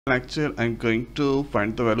Lecture, I'm going to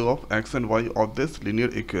find the value of x and y of this linear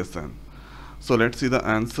equation. So let's see the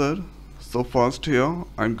answer. So first here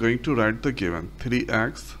I'm going to write the given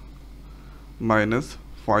 3x minus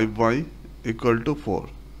 5y equal to 4.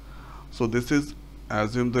 So this is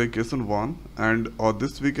assume the equation 1, and or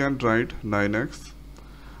this we can write 9x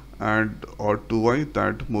and or 2y,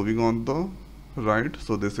 that moving on the right.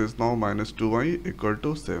 So this is now minus 2y equal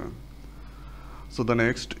to 7. So the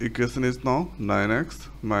next equation is now 9x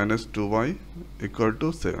minus 2y equal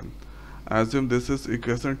to 7. Assume this is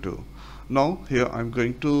equation 2. Now here I am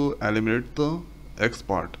going to eliminate the x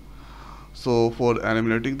part. So for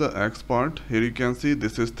eliminating the x part, here you can see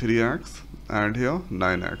this is 3x and here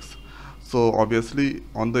 9x. So obviously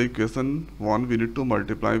on the equation 1 we need to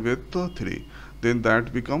multiply with 3. Then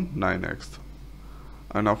that become 9x.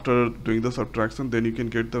 And after doing the subtraction, then you can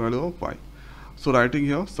get the value of y. So writing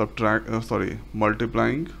here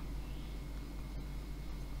multiplying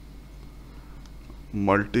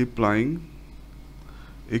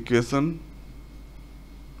equation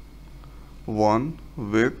 1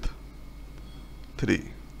 with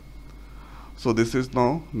 3. So this is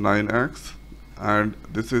now 9x and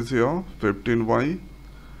this is here 15y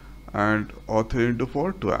and or 3 into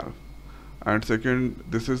 4 12. And second,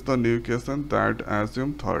 this is the new equation that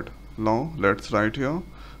assume third. Now let's write here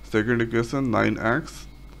second equation 9x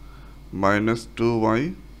minus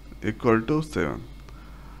 2y equal to 7.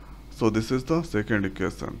 So this is the second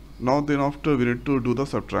equation. Now then after we need to do the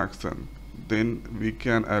subtraction. Then we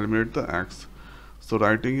can eliminate the x. So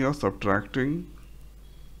writing here subtracting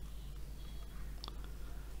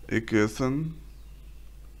equation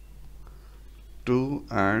 2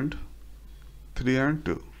 and 3 and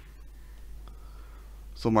 2.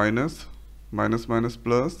 So minus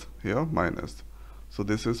plus, here minus. So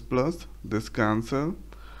this is plus, this cancel.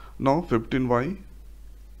 Now 15y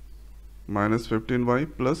minus 15y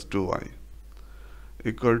plus 2y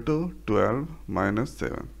equal to 12 minus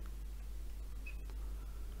 7.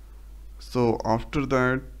 So after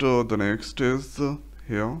that the next is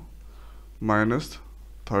here minus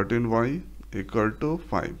 13y equal to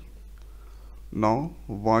 5. Now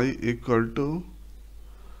y equal to,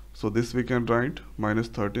 so this we can write minus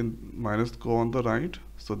 13, minus go on the right.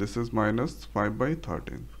 So this is minus 5 by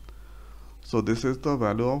 13. So this is the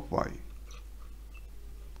value of y.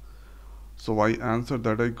 So y answer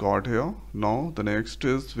that I got here. Now the next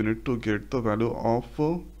is we need to get the value of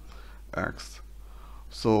x.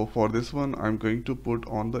 So for this one I'm going to put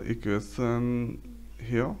on the equation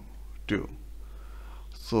here 2.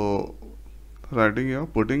 So writing here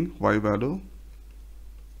putting y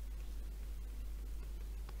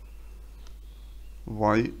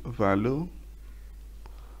value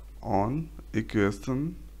on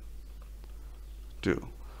equation 2.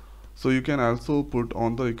 So you can also put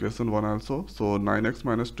on the equation 1 also. So 9x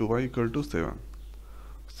minus 2y equal to 7.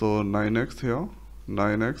 So 9x here,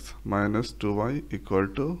 9x minus 2y equal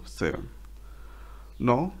to 7.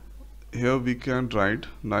 Now here we can write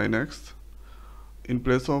 9x. In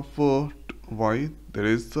place of y there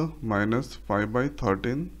is minus 5 by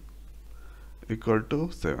 13 equal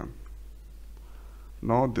to 7.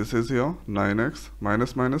 Now this is here 9x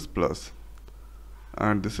minus minus plus,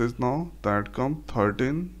 and this is now that come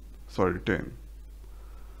 10,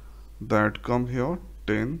 that come here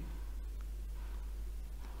 10,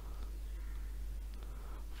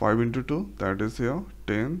 5 into 2, that is here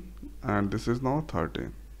 10, and this is now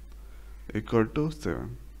 13 equal to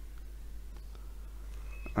 7.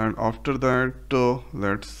 And after that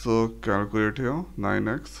let's calculate here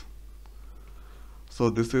 9x. So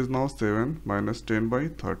this is now 7 minus 10 by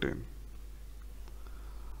 13.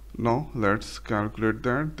 Now let's calculate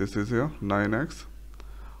that. This is here 9x.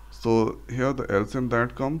 So here the LCM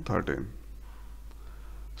that come 13.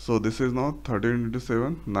 So this is now 13 into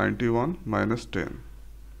 7, 91 minus 10.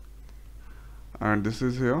 And this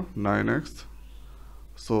is here 9x.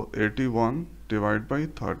 So 81 divided by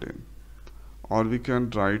 13. Or we can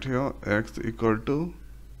write here x equal to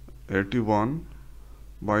 81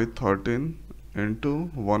 by 13 into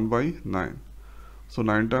 1 by 9. So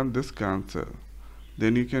 9 times this cancel.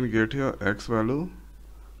 Then you can get here x value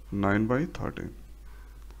 9 by 13.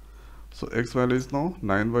 So x value is now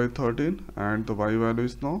 9 by 13 and the y value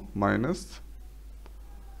is now minus.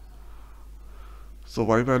 So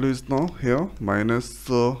y value is now here minus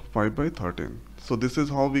 5 by 13. So this is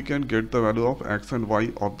how we can get the value of x and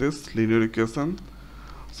y of this linear equation.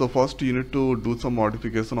 So first you need to do some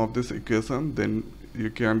modification of this equation. Then you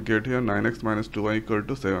can get here 9x minus 2y equal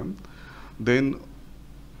to 7. Then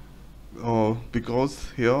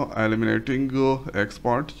because here eliminating x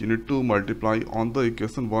part, you need to multiply on the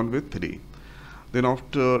equation 1 with 3. Then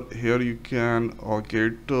after here you can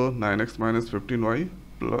get 9x minus 15y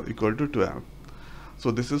equal to 12. So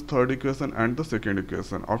this is third equation and the second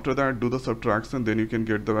equation. After that, do the subtraction, then you can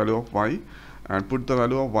get the value of y and put the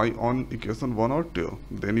value of y on equation 1 or 2.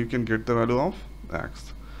 Then you can get the value of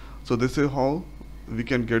x. So this is how we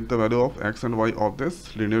can get the value of x and y of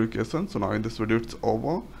this linear equation. So now in this video it's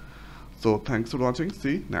over. So thanks for watching.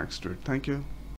 See you next week. Thank you.